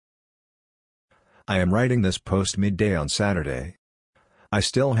I am writing this post midday on Saturday. I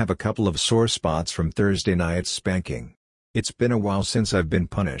still have a couple of sore spots from Thursday night's spanking. It's been a while since I've been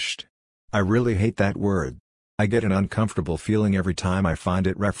punished. I really hate that word. I get an uncomfortable feeling every time I find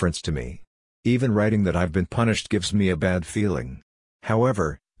it referenced to me. Even writing that I've been punished gives me a bad feeling.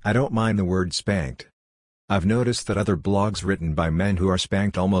 However, I don't mind the word spanked. I've noticed that other blogs written by men who are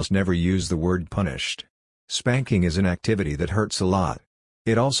spanked almost never use the word punished. Spanking is an activity that hurts a lot.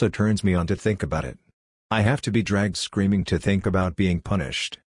 It also turns me on to think about it. I have to be dragged screaming to think about being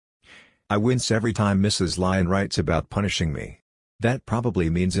punished. I wince every time Mrs. Lyon writes about punishing me. That probably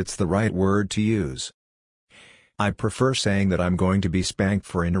means it's the right word to use. I prefer saying that I'm going to be spanked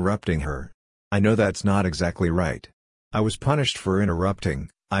for interrupting her. I know that's not exactly right. I was punished for interrupting,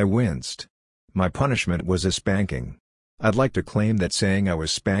 I winced. My punishment was a spanking. I'd like to claim that saying I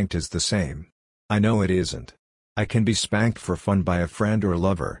was spanked is the same. I know it isn't. I can be spanked for fun by a friend or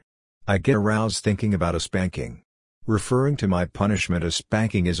lover. I get aroused thinking about a spanking. Referring to my punishment as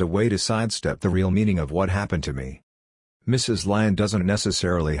spanking is a way to sidestep the real meaning of what happened to me. Mrs. Lyon doesn't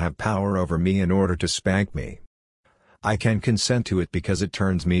necessarily have power over me in order to spank me. I can consent to it because it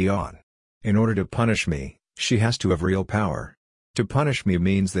turns me on. In order to punish me, she has to have real power. To punish me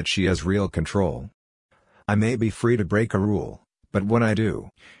means that she has real control. I may be free to break a rule, but when I do,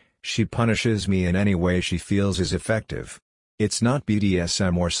 she punishes me in any way she feels is effective. It's not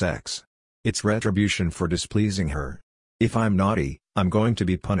BDSM or sex. It's retribution for displeasing her. If I'm naughty, I'm going to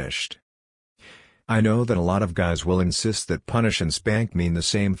be punished. I know that a lot of guys will insist that punish and spank mean the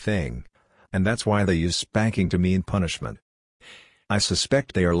same thing, and that's why they use spanking to mean punishment. I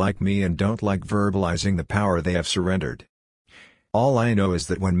suspect they are like me and don't like verbalizing the power they have surrendered. All I know is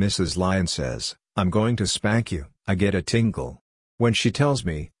that when Mrs. Lyon says, "I'm going to spank you," I get a tingle. When she tells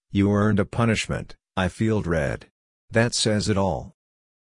me, "You earned a punishment," I feel dread. That says it all.